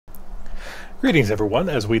Greetings everyone,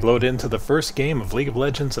 as we load into the first game of League of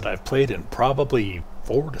Legends that I've played in probably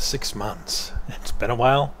 4 to 6 months. It's been a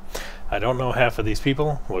while. I don't know half of these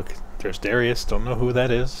people. Look, there's Darius, don't know who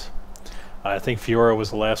that is. I think Fiora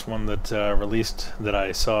was the last one that released that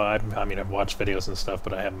I saw. I mean, I've watched videos and stuff,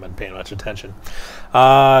 but I haven't been paying much attention.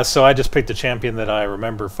 So I just picked a champion that I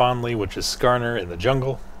remember fondly, which is Skarner in the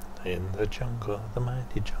jungle. In the jungle, the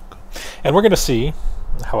mighty jungle. And we're going to see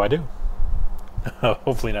how I do.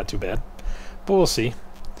 Hopefully not too bad. But we'll see.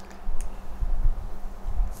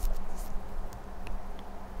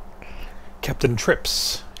 Captain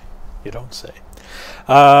Trips, you don't say.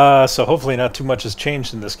 So hopefully not too much has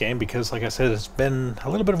changed in this game because, like I said, it's been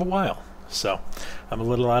a little bit of a while. So I'm a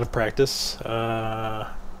little out of practice.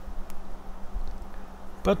 But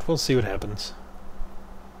we'll see what happens.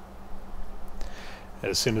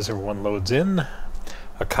 As soon as everyone loads in,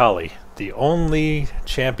 Akali, the only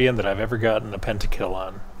champion that I've ever gotten a pentakill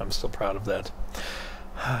on. I'm still proud of that.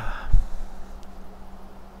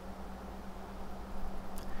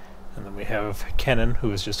 And then we have Kennen,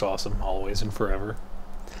 who is just awesome, always and forever.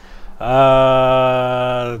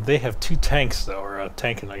 They have 2 tanks, though, or a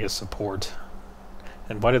tank and, I guess, support.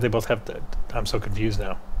 And why do they both have that? I'm so confused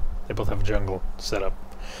now. They both have a jungle set up.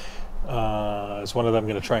 Is one of them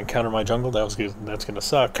going to try and counter my jungle? That's going to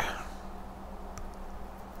suck.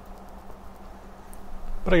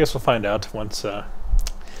 But I guess we'll find out once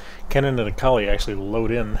Kennen and Akali actually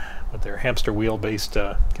load in with their hamster wheel-based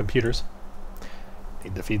computers.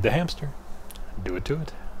 Need to feed the hamster. Do it to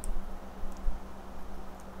it.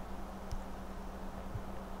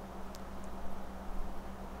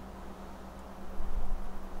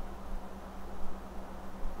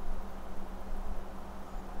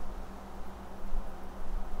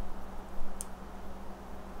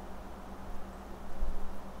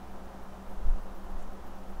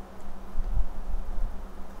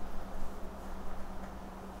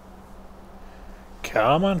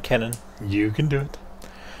 Come on, Kennen. You can do it.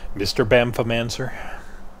 Mr. Bamfomancer.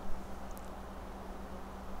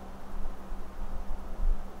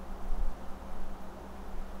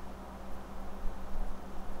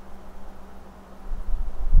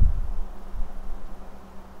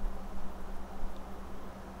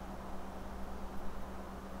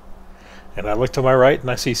 And I look to my right and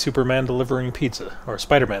I see Superman delivering pizza. Or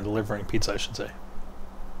Spider-Man delivering pizza, I should say.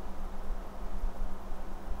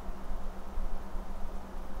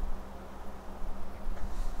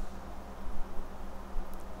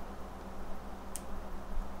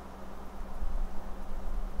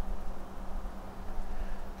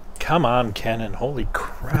 Come on, Kennen. Holy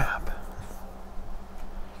crap.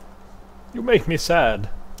 You make me sad.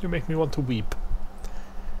 You make me want to weep.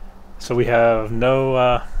 So we have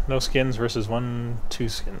no skins versus 2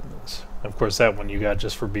 skins. Of course, that one you got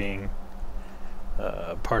just for being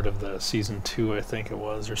part of the Season 2, I think it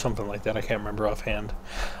was, or something like that. I can't remember offhand.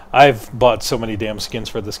 I've bought so many damn skins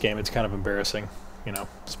for this game, it's kind of embarrassing, you know,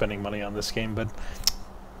 spending money on this game, but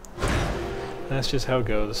that's just how it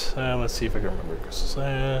goes. Let's see if I can remember. /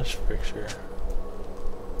 picture.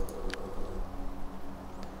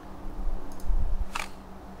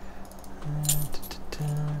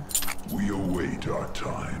 We await our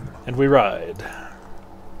time. And we ride.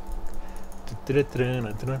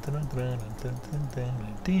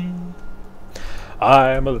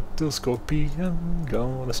 I'm a little scorpion,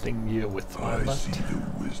 gonna sting you with my butt. I see the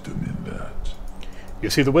wisdom in that. You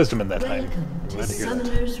see the wisdom in that. Welcome to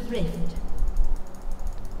Summoner's Rift.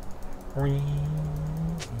 I wonder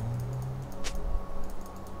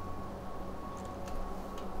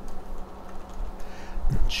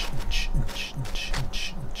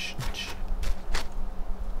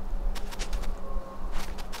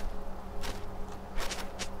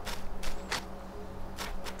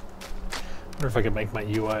if I could make my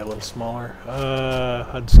UI a little smaller.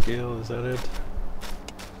 HUD scale, is that it?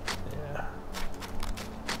 Yeah.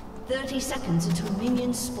 30 seconds until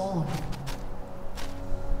minions spawn.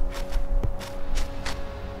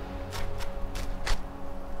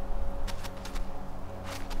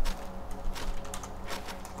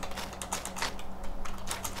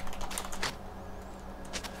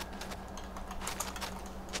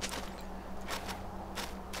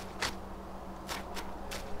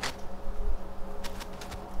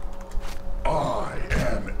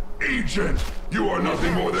 Agent, you are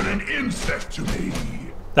nothing more than an insect to me.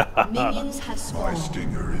 Minions have spawned. My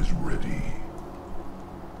stinger is ready.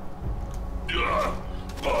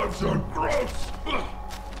 Bugs are gross.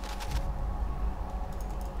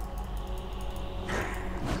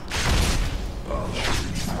 I'll show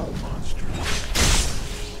you monsters.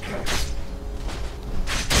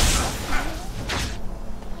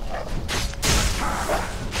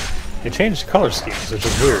 They changed color schemes, which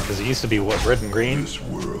is weird, because it used to be, what, red and green? This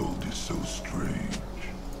world is so strange.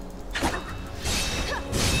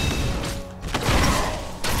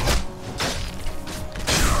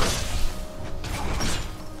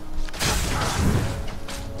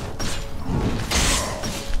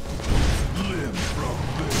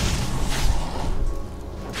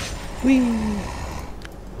 Whee!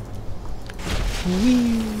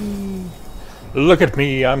 Look at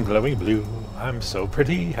me, I'm glowing blue. I'm so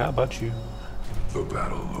pretty, how about you? The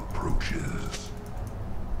battle approaches.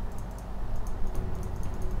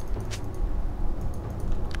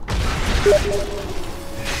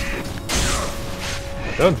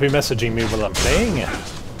 Don't be messaging me while I'm playing.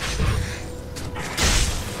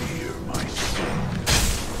 Fear my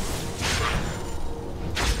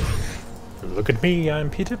son. Look at me,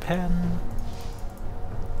 I'm Peter Pan.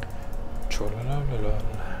 Trollalalalal.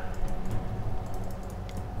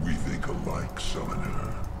 We think alike,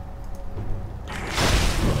 Summoner.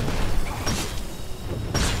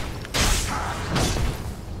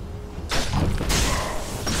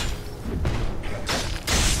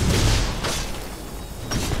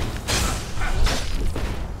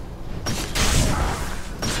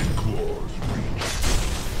 Claws reach.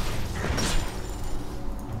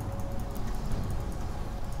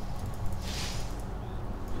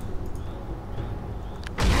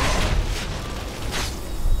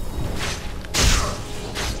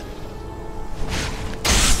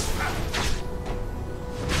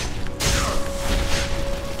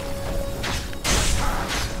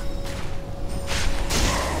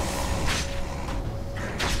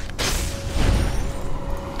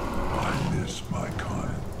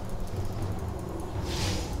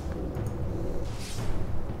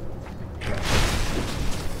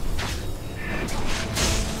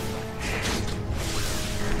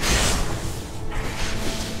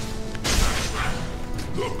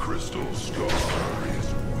 The crystal scar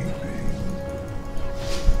is weeping.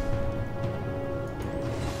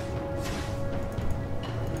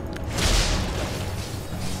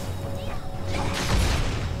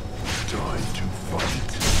 Time to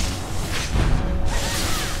fight.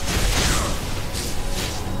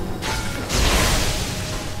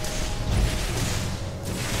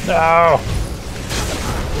 No!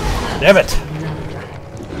 Damn it!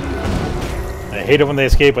 I hate it when they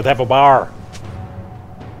escape with half a bar.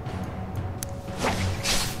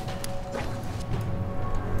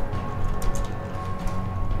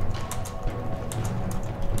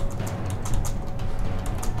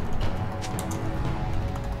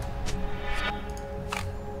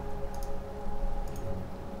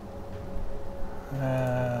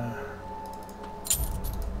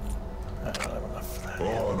 I don't have enough for that.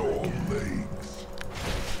 On all legs.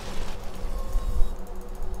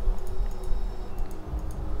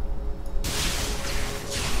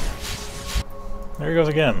 There he goes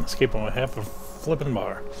again, escaping with half a flippin'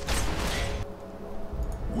 bar.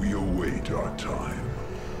 We await our time.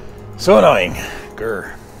 So annoying.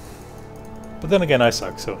 Grr. But then again, I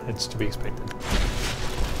suck, so it's to be expected.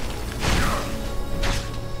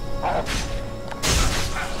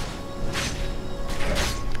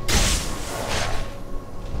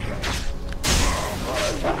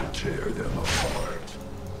 Tear them apart.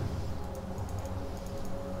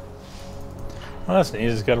 Well, that's neat.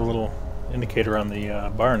 It's got a little indicator on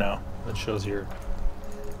the bar now that shows your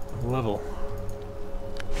level.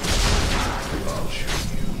 I'll show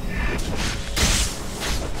you.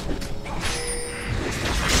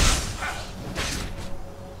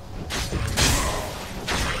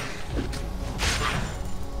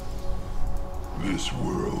 This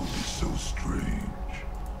world is so strange.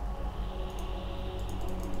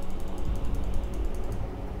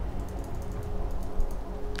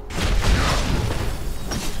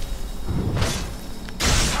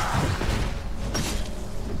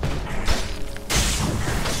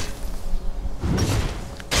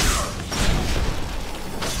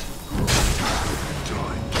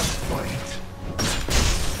 Time to fight.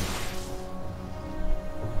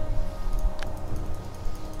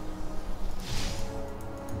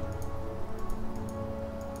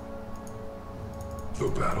 The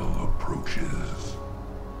battle approaches.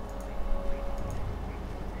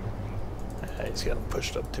 He's got him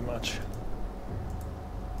pushed up too much.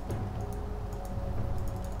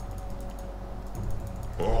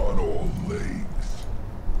 On all legs.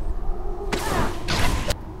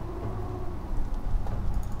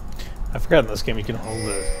 I forgot in this game you can hold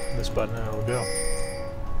this button and it'll go.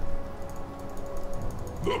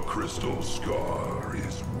 The crystal scar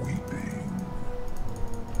is weeping.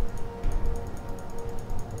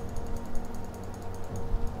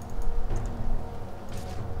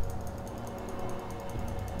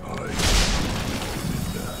 I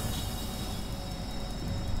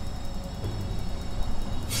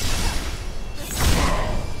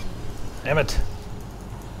Damn it.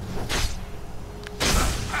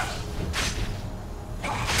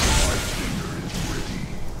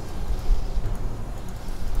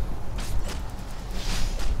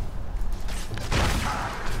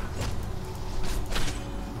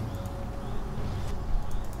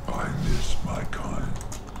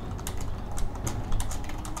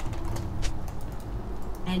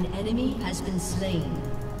 An enemy has been slain.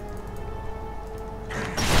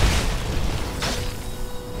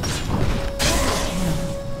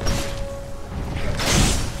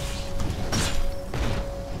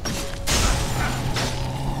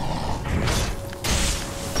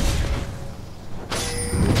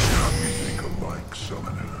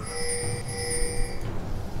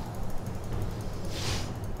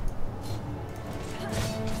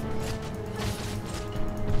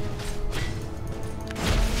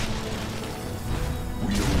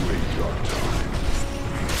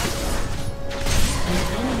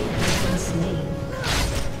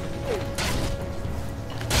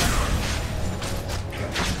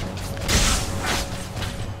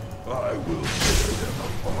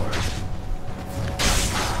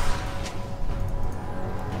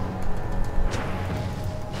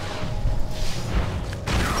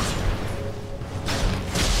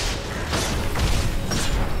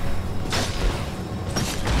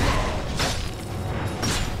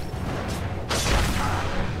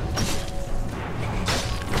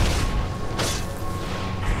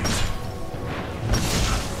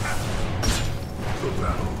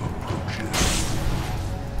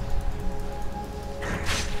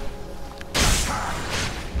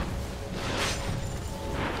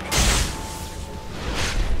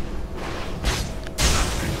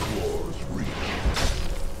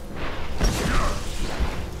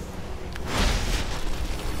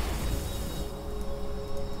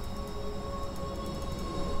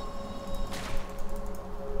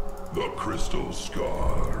 The crystal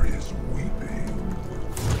scar is weeping.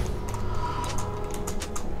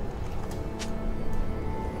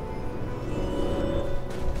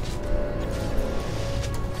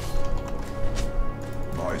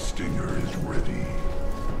 My stinger is ready.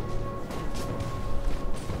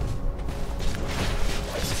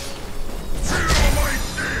 Feel my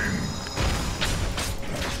sting!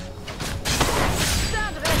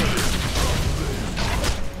 Stand ready.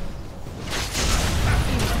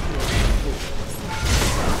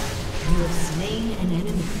 You have slain an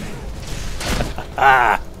enemy.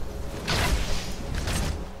 Ah!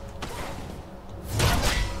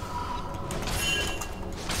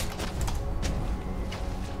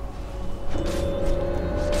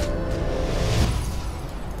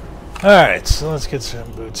 Alright, so let's get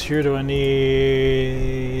some boots. Here do I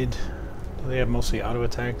need... Do they have mostly auto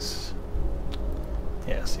attacks?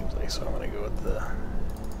 Yeah, seems like so. I'm gonna go with the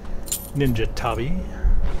Ninja Tabi.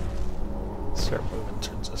 Start moving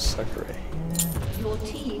towards the sucker right here. Your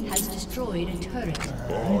team has destroyed a turret.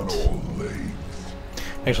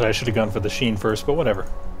 Actually, I should have gone for the Sheen first, but whatever.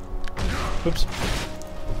 Oops.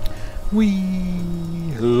 Whee!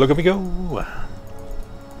 Look at me go!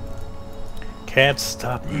 Can't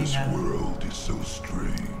stop me This now. world is so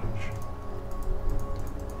strange.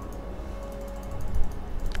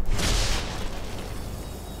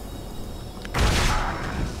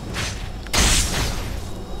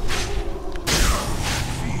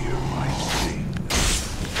 Fear my sting.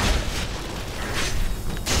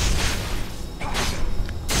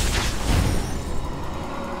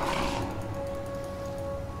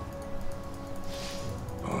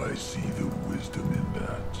 I see the wisdom in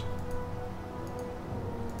that.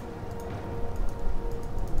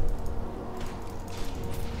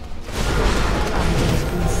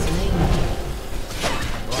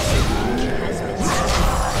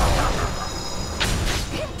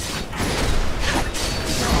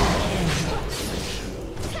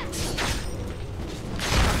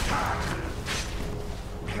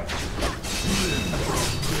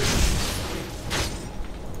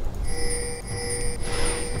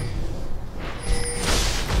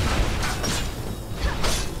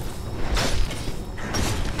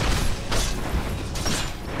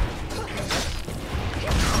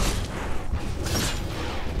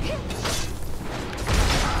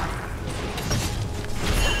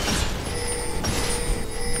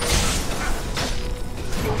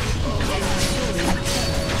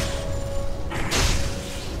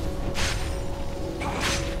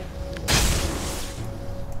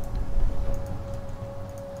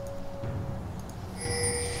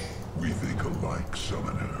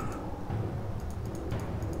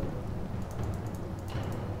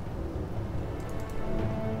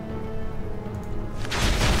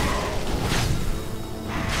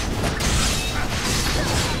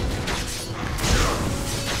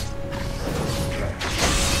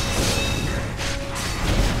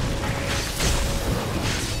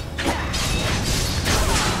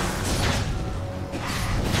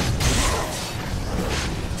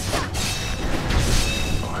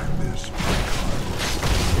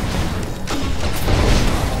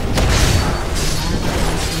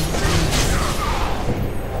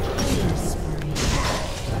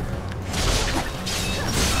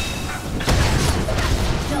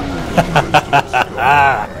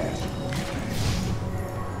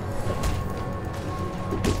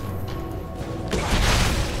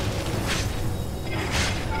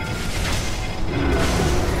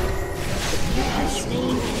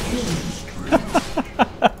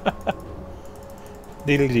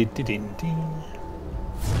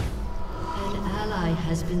 An ally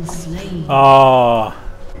has been slain. Oh,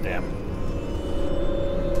 damn.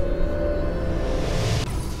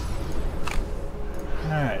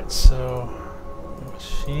 Alright, so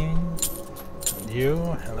machine, and you,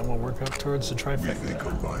 and then we'll work up towards the We trifecta. think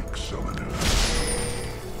alike, summoner.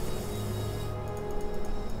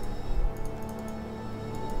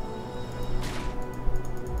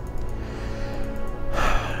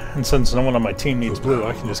 And since no one on my team needs blue,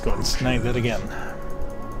 I can just go and snag that again.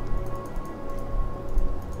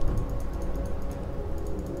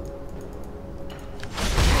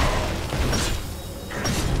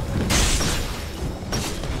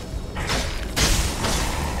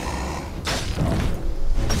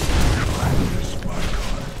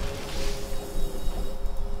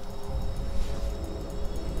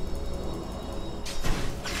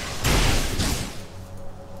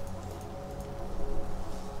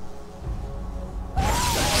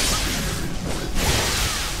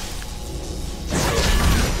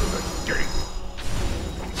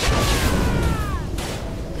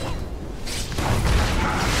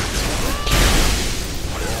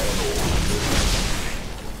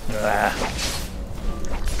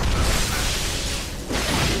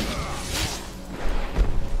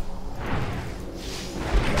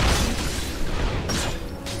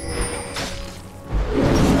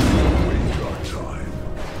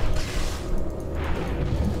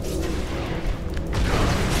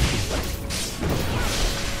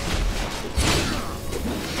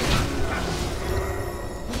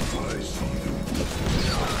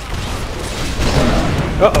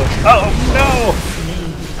 Uh-oh. Oh,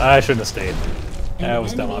 no! I shouldn't have stayed. That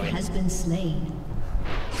was dumb on me. Has been slain.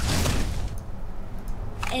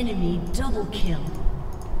 Enemy double kill.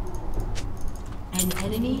 An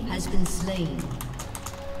enemy has been slain.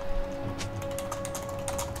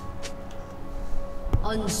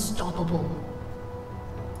 Unstoppable.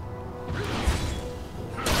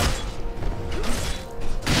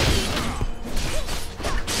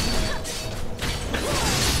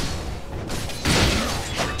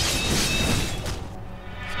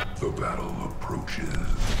 The battle approaches.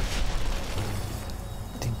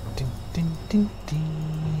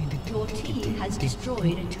 Your team has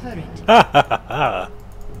destroyed a turret. I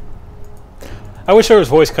wish there was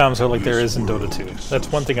voice comms like there is in Dota 2.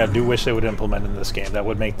 That's one thing I do wish they would implement in this game. That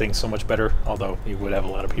would make things so much better, although you would have a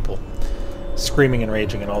lot of people screaming and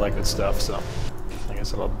raging and all that good stuff, so I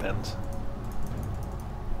guess it all depends.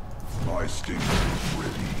 My stinger is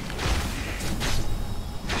ready.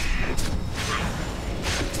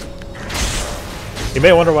 You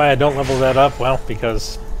may wonder why I don't level that up. Well,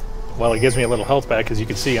 because, well, it gives me a little health back. As you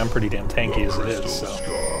can see, I'm pretty damn tanky as it is, so.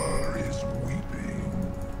 Star is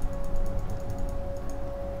weeping.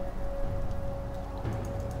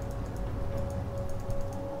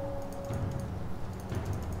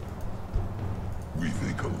 We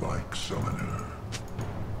think alike, summoner.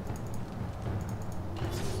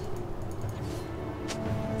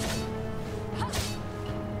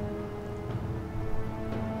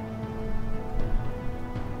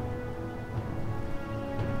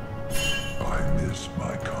 I miss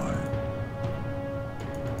my kind.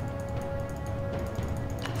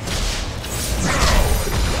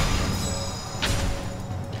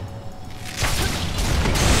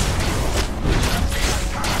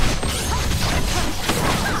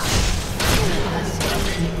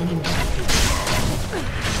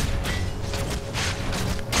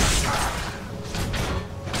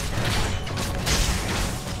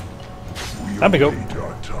 Time to go. Await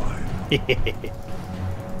our time.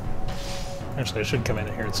 Actually, I should come in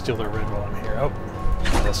here and steal their red while I'm here. Oh,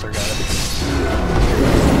 Alistar got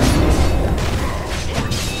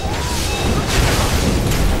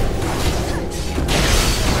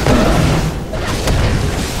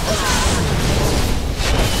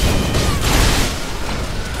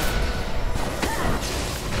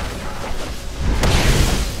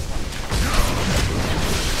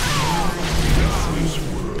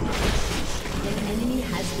An enemy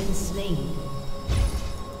has been slain.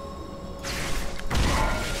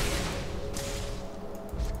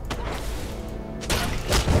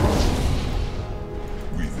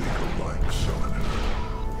 We think alike, summoner.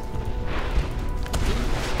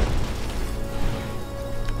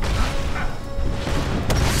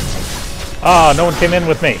 Ah, no one came in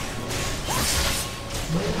with me.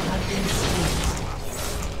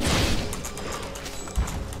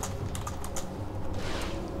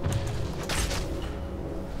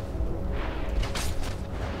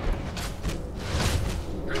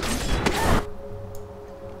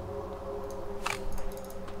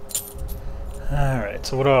 Alright,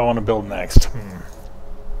 so what do I want to build next?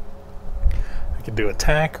 I could do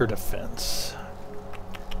attack or defense.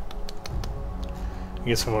 I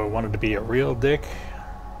guess if I wanted to be a real dick...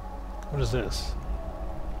 What is this?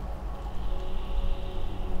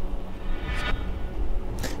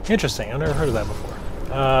 Interesting, I've never heard of that before.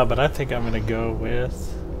 But I think I'm going to go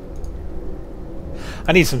with...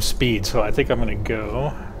 I need some speed, so I think I'm going to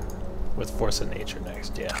go with Force of Nature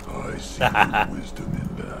next, yeah. I see no wisdom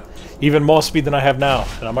in that. Even more speed than I have now,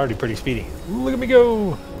 and I'm already pretty speedy. Look at me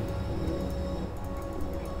go!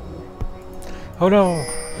 Oh no!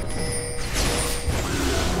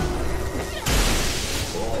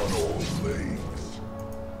 On all legs.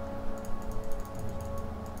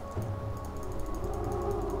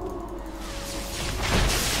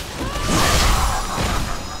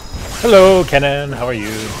 Hello, Kennen, how are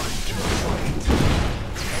you?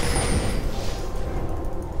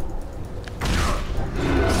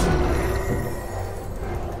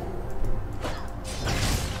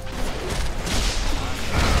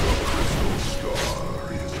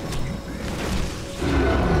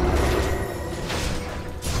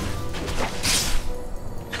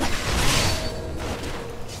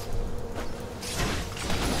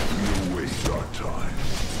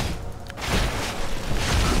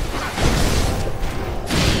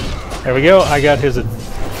 There we go, I got his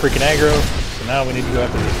freaking aggro, so now we need to go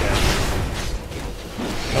after these guys.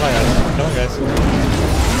 Come on guys, come on guys.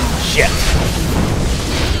 Shit!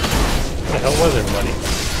 Where the hell was everybody?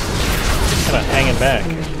 Just kinda hanging back.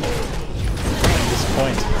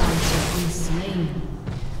 Disappointed.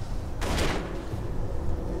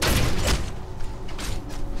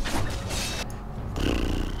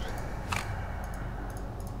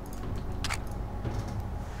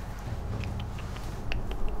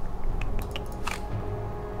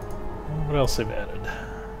 What else they've added?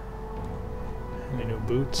 Any new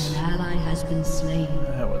boots? An ally has been slain.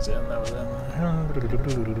 That was in, that was in. I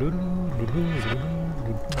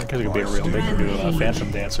guess it could be a real big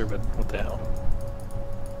Phantom Dancer, but what the hell.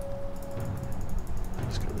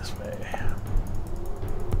 Let's go this way.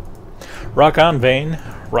 Rock on, Vayne.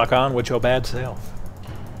 Rock on with your bad self.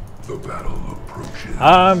 The battle approaches.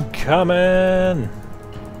 I'm coming!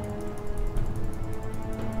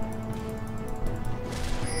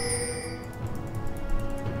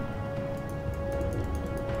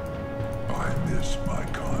 I miss my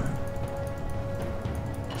kind.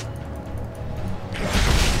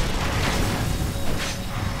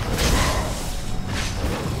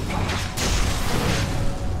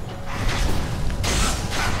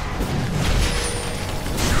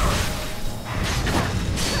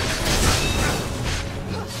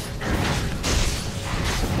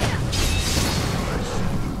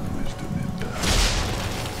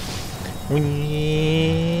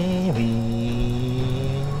 Wee,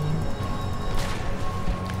 wee.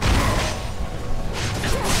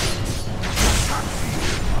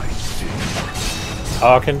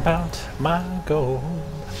 Talking about my gold,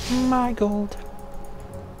 my gold.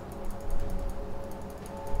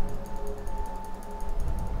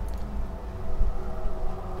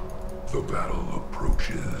 The battle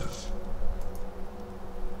approaches.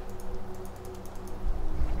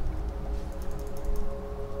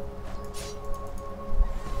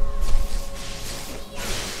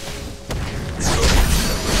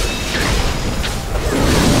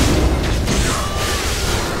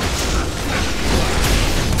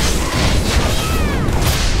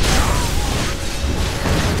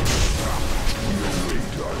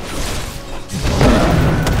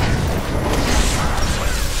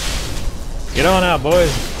 Get on out,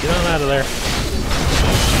 boys. Get on out of there.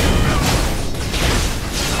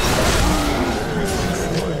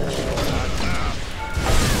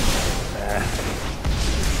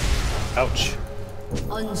 Ouch.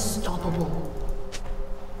 Unstoppable.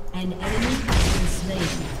 An enemy has been slain.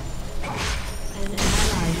 An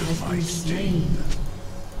ally has been slain.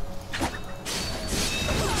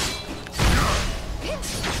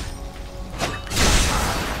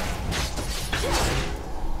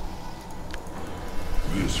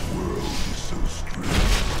 This world is so strange.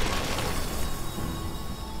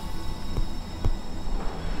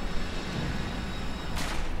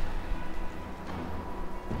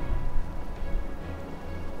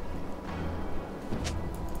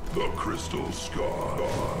 The crystal scar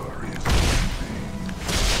is sleeping.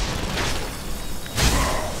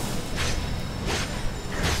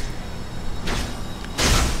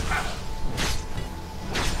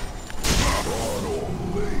 On all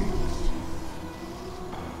legs.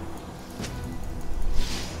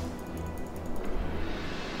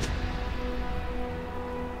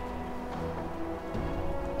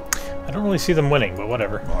 I don't really see them winning, but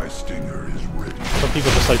whatever. My stinger is ready. Some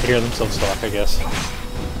people just like to hear themselves talk, I guess.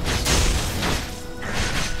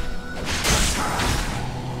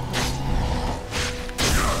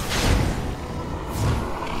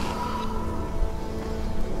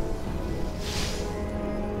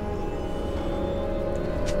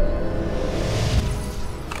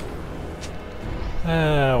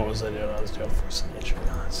 What was I doing? I was doing first nature.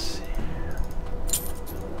 Let's see.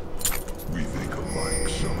 We think alike,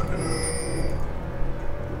 summoner.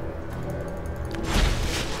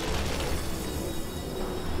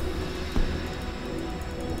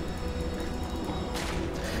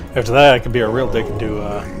 After that, I could be a real dick and do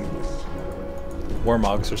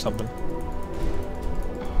Warmogs or something.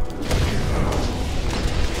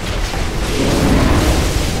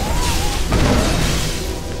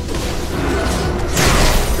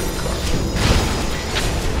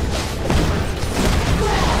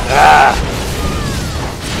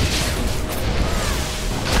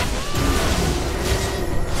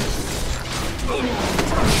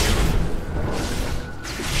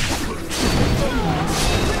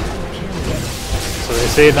 So they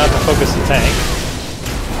say not to focus the tank,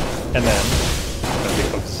 and then nobody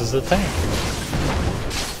focuses the tank.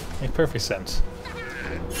 Makes perfect sense.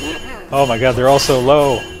 Oh my god, they're all so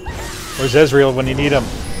low. Where's Ezreal when you need him?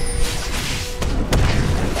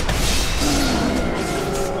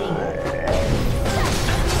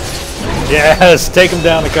 Yes, take him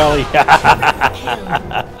down, Akali. Your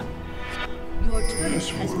turret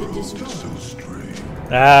has been destroyed. So strange.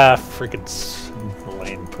 Ah, freaking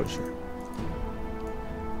lane pusher.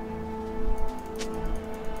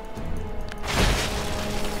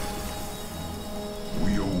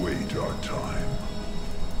 We await our time.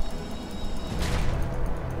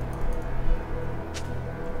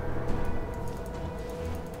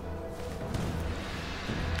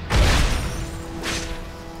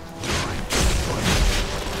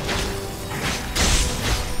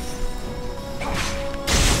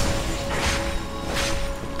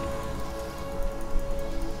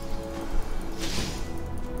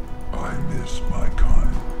 I miss my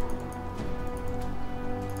kind.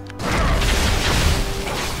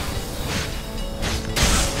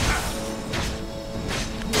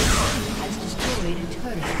 Has destroyed a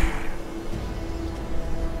turret.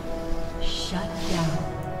 Shut down.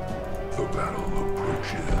 The battle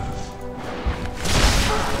approaches.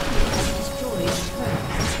 Has destroyed a turret.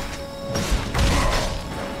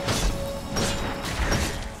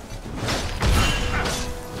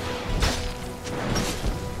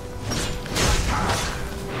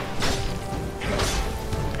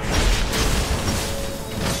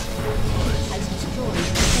 Has destroyed a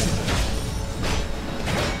turret.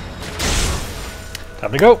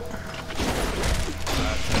 Time to go.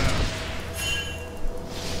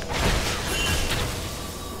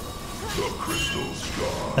 The crystal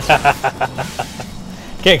scar.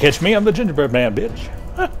 Can't catch me, I'm the gingerbread man, bitch.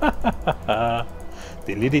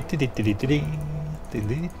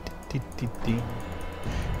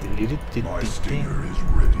 My stinger is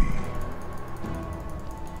ready.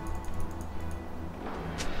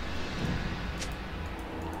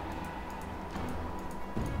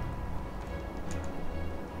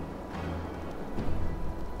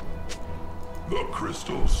 The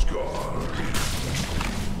crystal scar.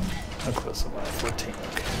 How close am I? 14,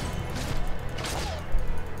 okay.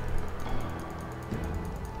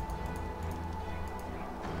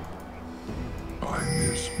 I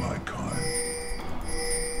miss my kind.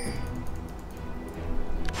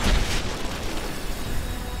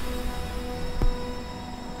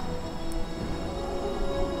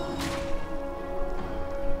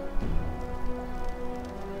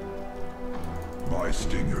 My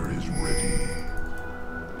stinger is ready.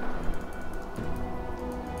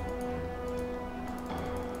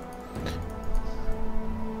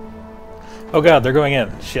 Oh god, they're going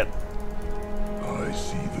in. Shit. I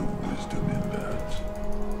see the wisdom in that.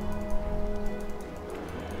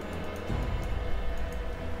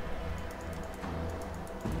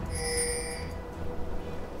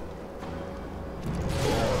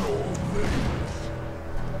 On all lanes.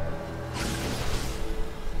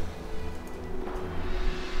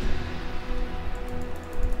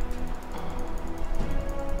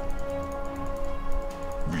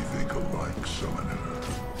 We think alike, summoner.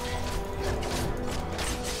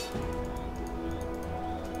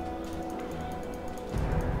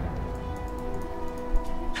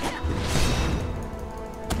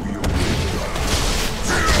 We await our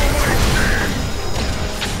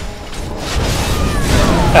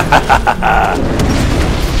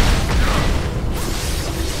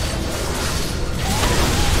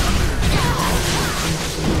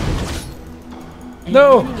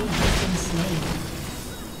No! An enemy has been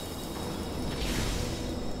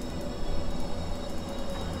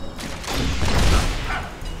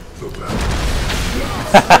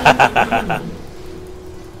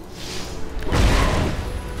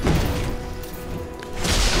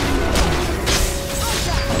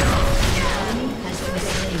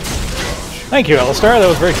Thank you, Alistar. That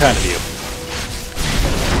was very kind of you.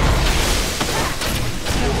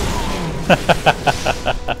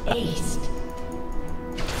 Aced.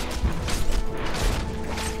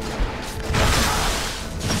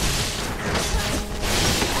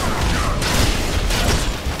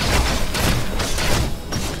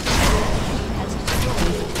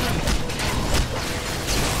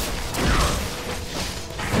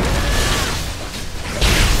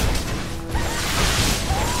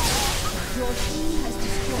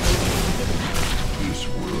 This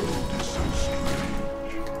world is so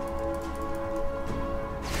strange.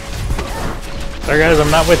 Sorry guys,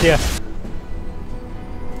 I'm not with you.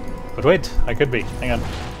 But wait, I could be. Hang on.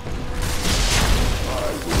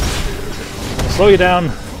 Slow you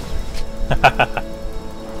down.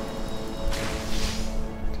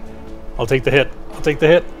 I'll take the hit. I'll take the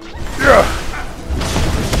hit. Yeah.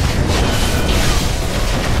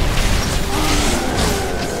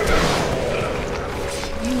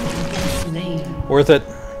 Worth it.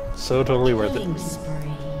 So totally worth it.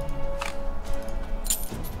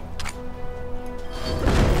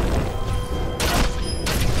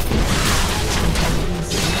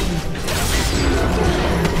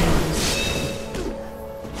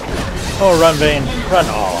 Oh, run, Vayne. Run.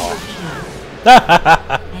 Oh.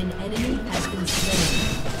 An enemy has been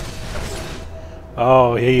slain.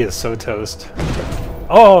 Oh, he is so toast.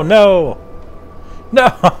 Oh, no.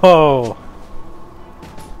 No.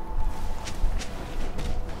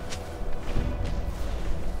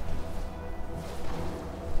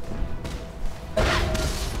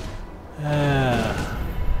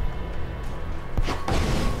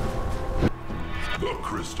 The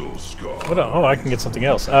crystal skull. What oh, I can get something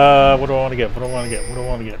else. What do I want to get? What do I want to get? What do I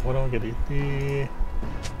want to get? What do I want to get?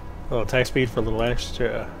 Oh, attack speed for a little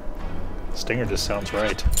extra. Stinger just sounds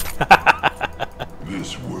right.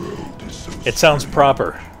 This world is so It sounds strange.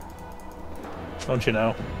 proper. Don't you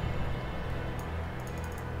know?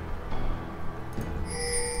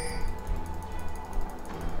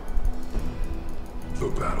 The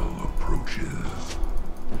battle approaches.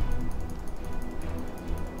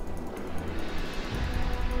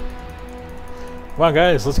 Come on,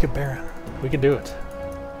 guys, let's get Baron. We can do it.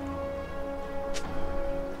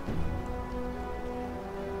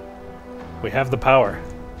 We have the power,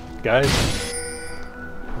 guys.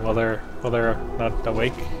 While they're not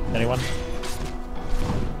awake, anyone?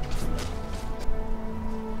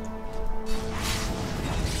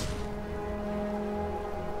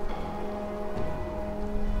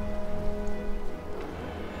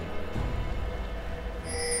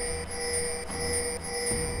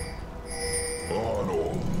 On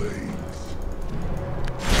all lanes.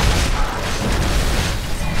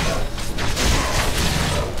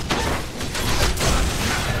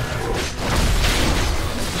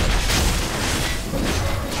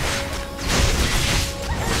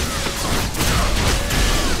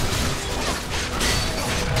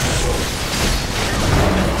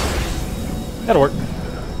 That'll work.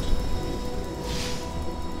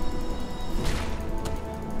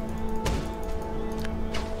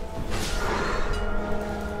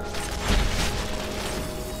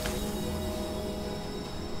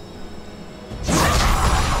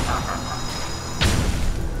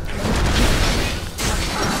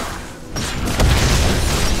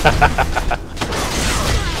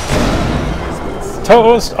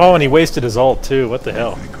 Toast! Oh, and he wasted his ult too. What the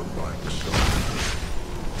hell? Think alike, so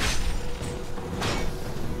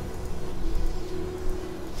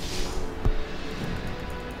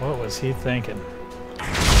What was he thinking?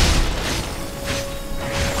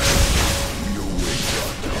 we await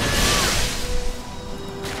our time.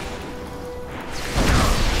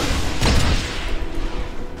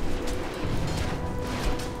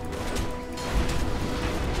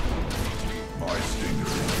 My stinger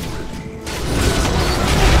is ready.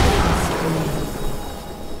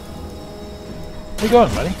 Where you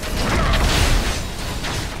going, buddy?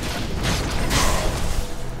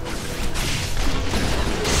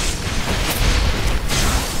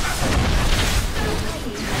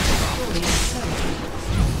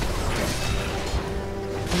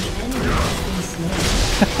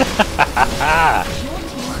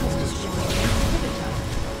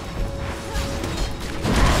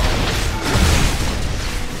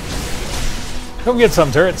 Go get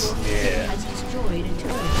some turrets. Yeah. Has destroyed a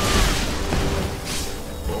turret.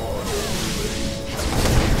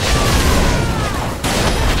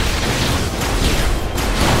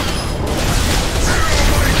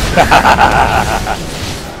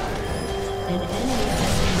 An enemy has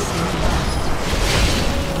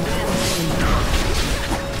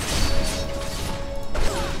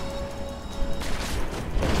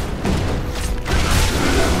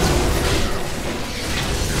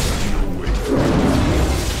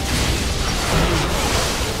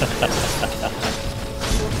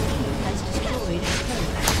has destroyed a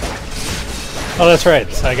turret. Oh, that's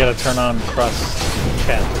right. I gotta turn on cross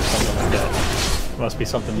chat or something like that. Must be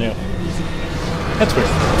something new. That's weird.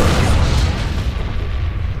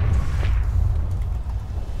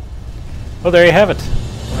 Well, there you have it.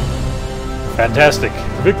 Fantastic.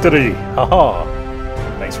 Victory! Haha!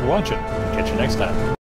 Thanks for watching. Catch you next time.